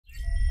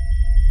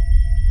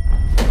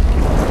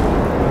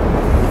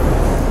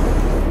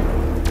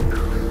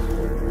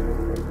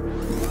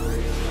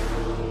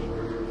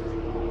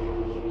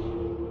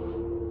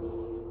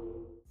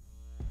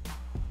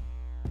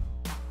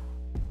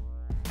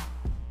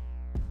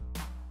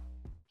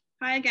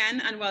Hi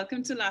again, and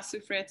welcome to La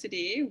Soufrière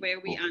today, where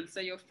we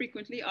answer your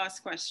frequently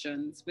asked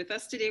questions. With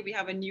us today, we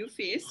have a new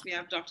face. We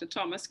have Dr.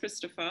 Thomas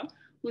Christopher,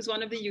 who's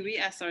one of the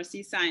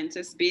UESRC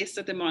scientists based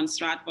at the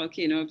Montserrat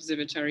Volcano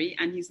Observatory,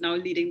 and he's now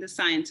leading the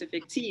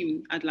scientific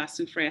team at La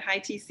Soufrière. Hi,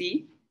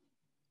 TC.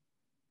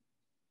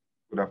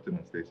 Good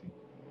afternoon, Stacey.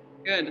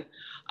 Good.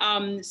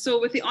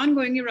 So with the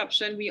ongoing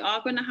eruption, we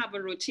are going to have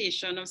a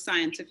rotation of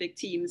scientific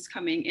teams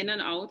coming in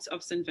and out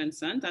of St.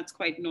 Vincent. That's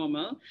quite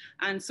normal.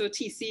 And so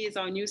TC is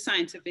our new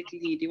scientific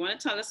lead. Do you want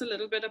to tell us a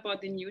little bit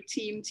about the new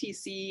team,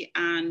 TC,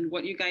 and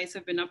what you guys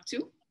have been up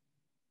to?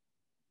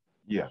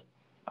 Yeah.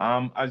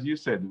 As you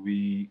said,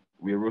 we're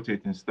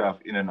rotating staff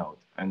in and out.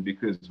 And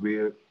because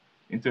we're,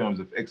 in terms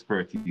of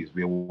expertise,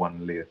 we're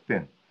one layer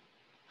thin.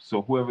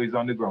 So whoever is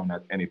on the ground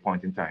at any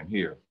point in time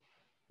here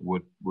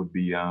would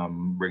be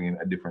bringing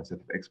a different set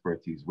of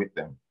expertise with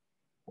them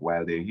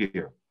while they're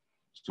here.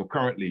 So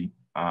currently,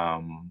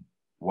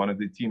 one of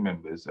the team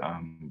members,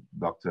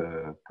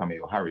 Dr.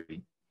 Camille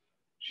Harry,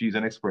 she's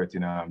an expert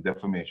in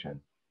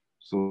deformation.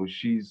 So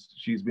she's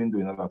been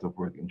doing a lot of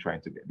work in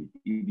trying to get the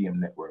EDM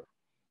network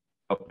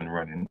up and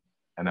running.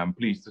 And I'm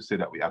pleased to say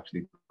that we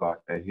actually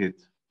got a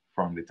hit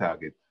from the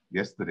target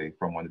yesterday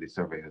from one of the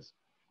surveyors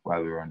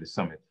while we were on the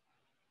summit.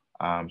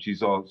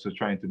 She's also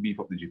trying to beef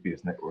up the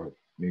GPS network,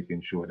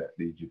 making sure that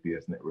the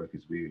GPS network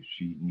is where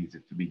she needs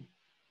it to be.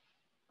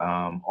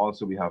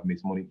 Also, we have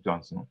Miss Monique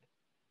Johnson,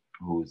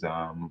 who's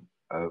a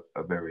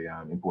very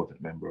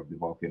important member of the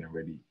Volcano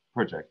Ready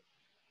project.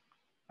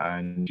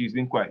 And she's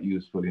been quite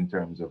useful in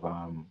terms of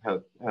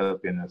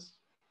helping us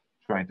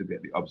trying to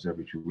get the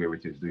observatory where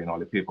it is, doing all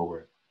the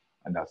paperwork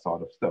and that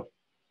sort of stuff.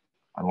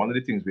 And one of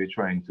the things we're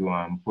trying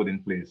to put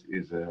in place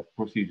is a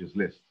procedures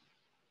list,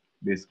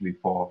 basically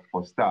for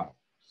staff.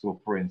 So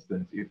for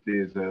instance, if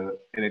there's an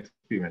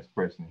inexperienced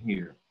person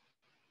here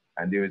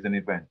and there is an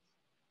event,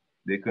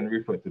 they can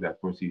refer to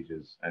that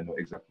procedures and know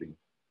exactly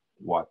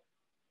what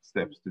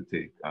steps to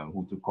take and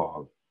who to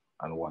call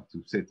and what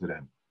to say to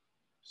them.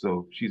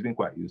 So she's been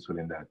quite useful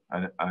in that.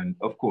 And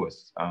of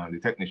course, the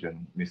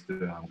technician,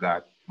 Mr.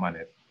 Gart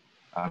Manet,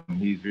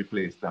 he's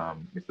replaced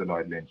Mr.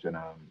 Lloyd Lynch and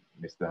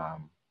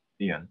Mr.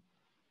 Ian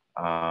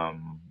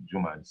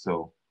Juman.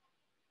 So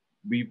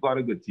we've got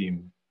a good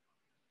team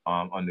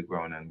on the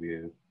ground, and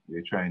we're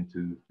trying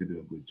to do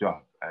a good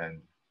job. And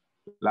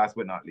last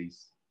but not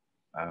least,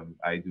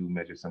 I do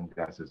measure some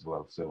gas as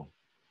well. So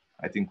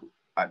I think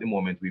at the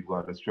moment we've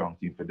got a strong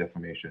team for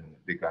deformation,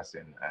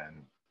 degassing,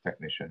 and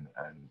technician,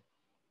 and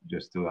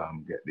just to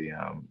get the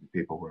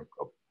paperwork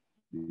up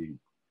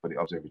for the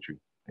observatory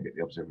and get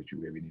the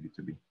observatory where we need it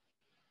to be.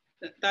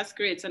 That's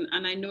great. And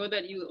I know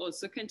that you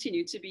also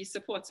continue to be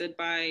supported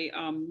by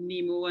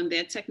NEMO and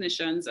their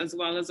technicians, as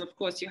well as, of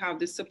course, you have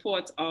the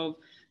support of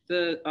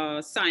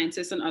the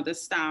scientists and other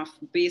staff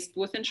based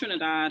both in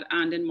Trinidad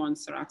and in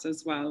Montserrat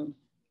as well.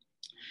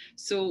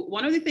 So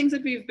one of the things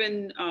that we've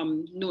been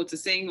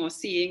noticing or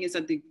seeing is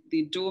that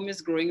the dome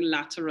is growing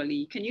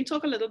laterally. Can you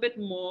talk a little bit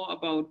more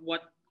about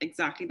what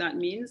exactly that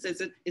means?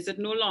 Is it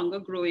no longer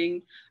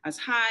growing as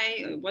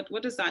high?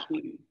 What does that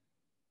mean?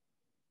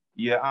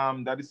 Yeah,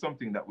 that is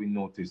something that we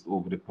noticed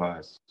over the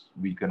past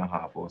week and a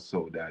half or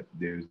so, that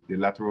the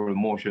lateral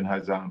motion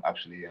has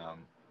actually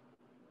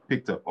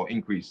picked up or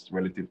increased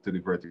relative to the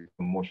vertical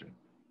motion.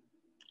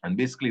 And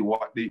basically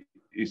what the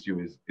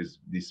issue is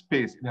the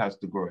space it has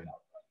to grow in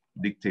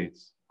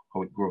dictates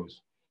how it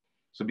grows.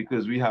 So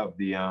because we have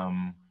the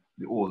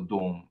old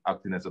dome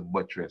acting as a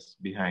buttress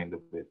behind of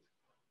it,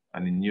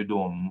 and the new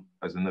dome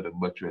as another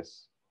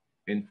buttress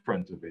in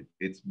front of it,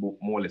 it's more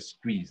or less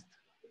squeezed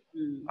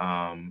in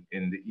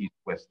the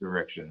east-west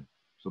direction.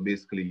 So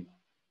basically,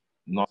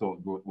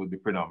 north-south growth would be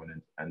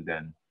predominant, and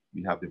then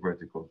we have the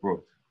vertical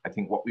growth. I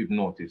think what we've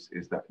noticed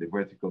is that the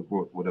vertical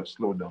growth would have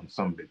slowed down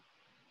some bit,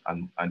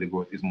 and the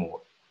growth is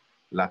more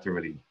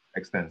laterally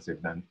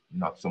extensive than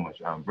not so much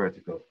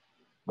vertical.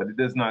 But it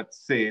does not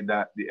say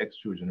that the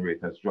extrusion rate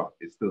has dropped.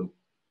 It's still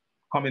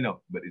coming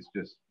up, but it's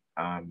just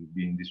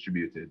being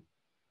distributed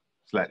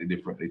slightly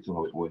differently to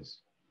how it was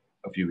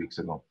a few weeks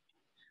ago.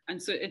 And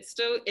so it's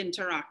still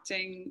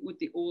interacting with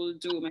the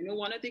old dome. I know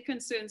one of the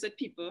concerns that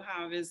people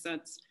have is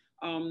that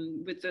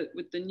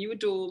with the new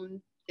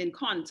dome in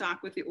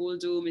contact with the old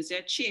dome, is there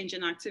a change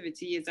in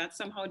activity? Is that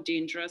somehow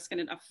dangerous? Can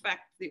it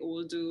affect the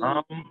old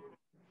dome?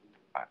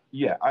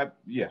 Yeah,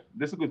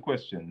 that's a good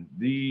question.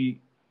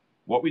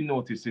 What we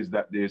notice is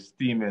that there's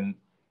steaming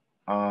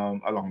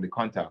along the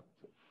contact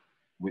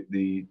with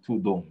the two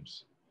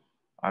domes.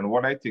 And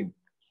what I think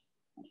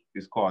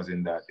is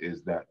causing that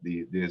is that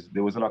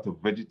there was a lot of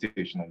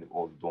vegetation on the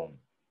old dome.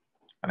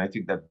 And I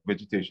think that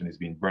vegetation is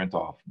being burnt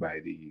off by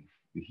the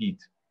heat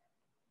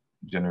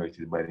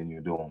generated by the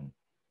new dome.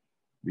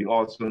 We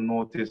also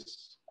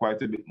notice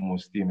quite a bit more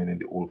steaming in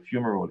the old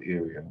fumarole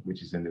area,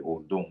 which is in the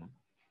old dome.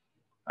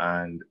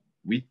 And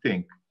we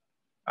think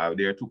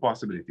there are two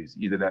possibilities: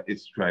 either that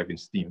it's driving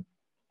steam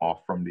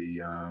off from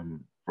the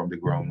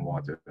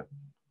groundwater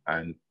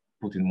and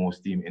putting more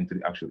steam into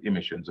the actual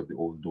emissions of the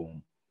old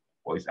dome,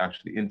 or it's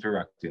actually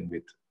interacting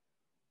with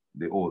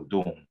the old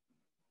dome.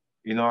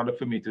 In order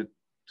for me to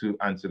to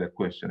answer that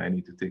question, I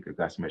need to take a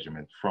gas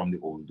measurement from the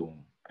old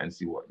dome and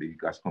see what the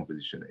gas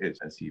composition is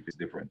and see if it's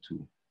different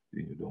to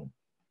the new dome.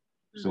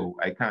 So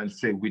I can't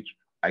say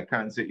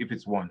if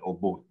it's one or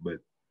both, but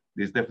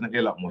there's definitely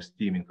a lot more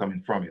steaming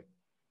coming from it.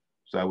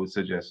 So I would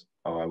suggest,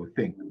 or I would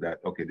think that,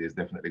 okay, there's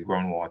definitely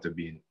groundwater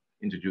being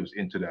introduced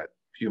into that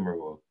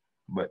fumarole,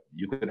 but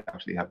you could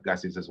actually have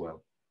gases as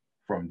well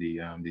from the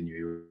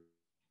new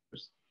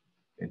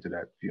into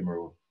that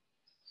fumarole.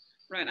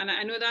 Right, and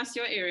I know that's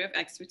your area of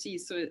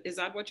expertise. So is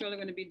that what you're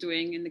going to be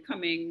doing in the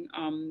coming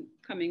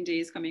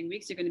days, coming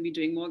weeks? You're going to be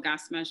doing more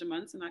gas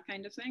measurements and that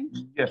kind of thing?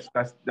 Yes,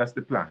 that's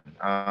the plan.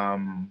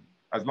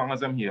 As long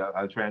as I'm here,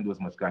 I'll try and do as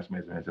much gas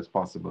measurements as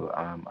possible.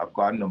 I've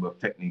got a number of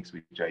techniques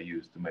which I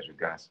use to measure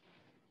gas,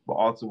 but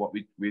also what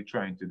we're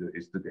trying to do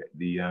is to get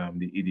the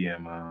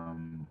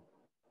EDM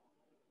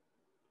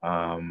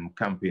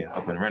campaign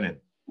up and running,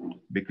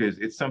 because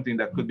it's something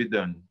that could be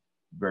done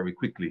very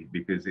quickly,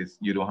 because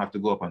you don't have to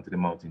go up onto the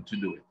mountain to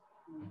do it.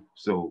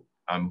 So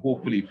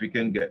hopefully if we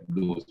can get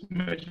those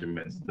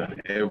measurements done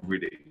every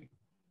day,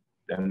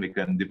 then we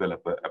can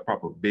develop a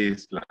proper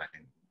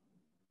baseline.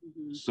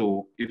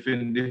 So if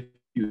in the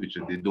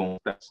future they don't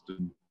start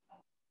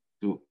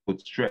to put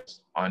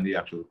stress on the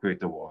actual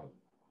crater wall,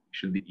 it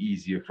should be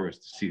easier for us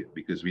to see it,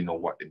 because we know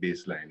what the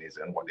baseline is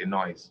and what the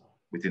noise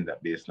within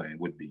that baseline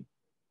would be.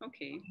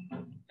 Okay,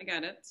 I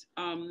got it.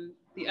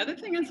 The other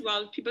thing as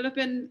well, people have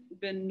been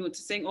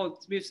noticing, or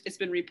it's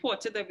been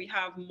reported that we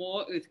have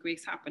more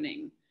earthquakes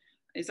happening.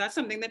 Is that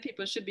something that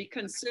people should be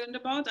concerned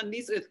about? And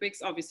these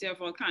earthquakes obviously are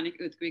volcanic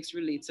earthquakes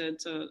related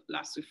to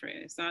La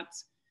Soufrière.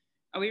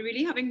 Are we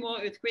really having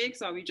more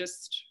earthquakes? Are we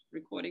just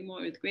recording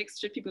more earthquakes?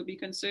 Should people be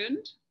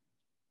concerned?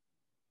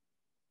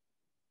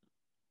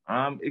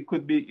 It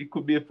could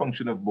be a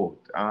function of both.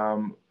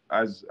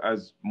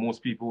 As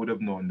most people would have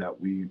known that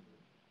we,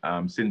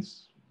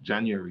 since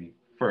January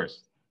 1st,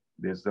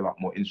 there's a lot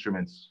more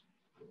instruments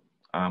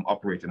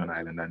operating on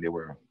island than there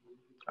were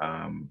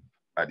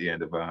at the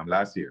end of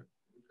last year.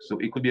 So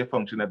it could be a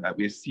function of that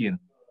we're seeing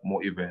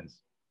more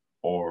events,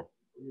 or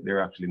there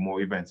are actually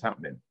more events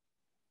happening.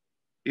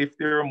 If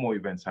there are more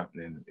events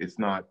happening, it's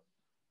not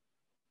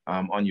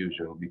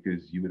unusual,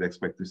 because you would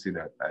expect to see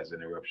that as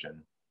an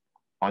eruption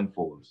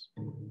unfolds.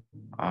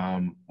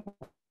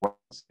 What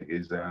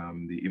is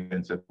the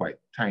events are quite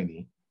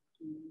tiny.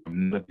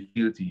 None of the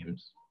field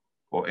teams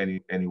or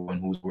anyone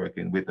who's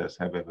working with us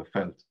have ever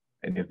felt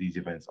any of these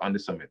events on the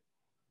summit.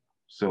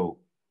 So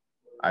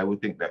I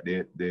would think that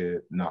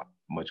they're not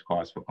much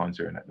cause for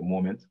concern at the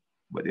moment,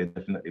 but there are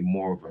definitely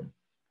more of them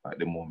at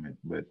the moment.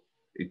 But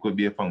it could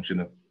be a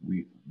function of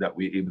that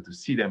we're able to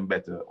see them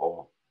better,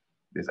 or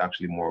there's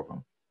actually more of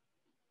them.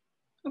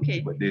 Okay.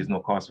 But there's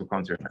no cause for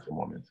concern at the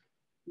moment.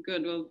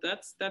 Good. Well,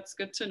 that's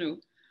good to know.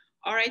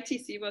 All right,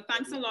 TC. Well,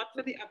 thanks a lot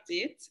for the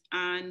update,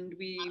 and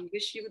we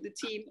wish you, the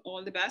team,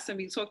 all the best, and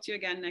we'll talk to you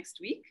again next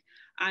week.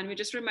 And we're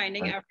just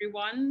reminding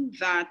everyone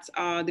that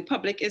the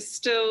public is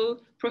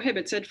still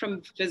prohibited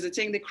from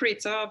visiting the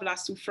crater of La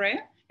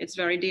Soufrière. It's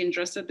very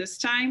dangerous at this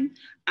time,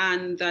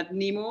 and that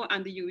NEMO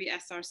and the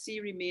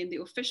UESRC remain the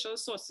official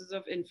sources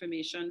of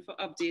information for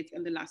updates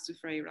on the La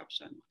Soufrière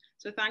eruption.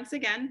 So thanks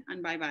again,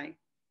 and bye-bye.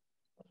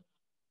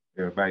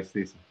 Yeah, bye,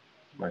 Stacey.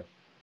 Bye.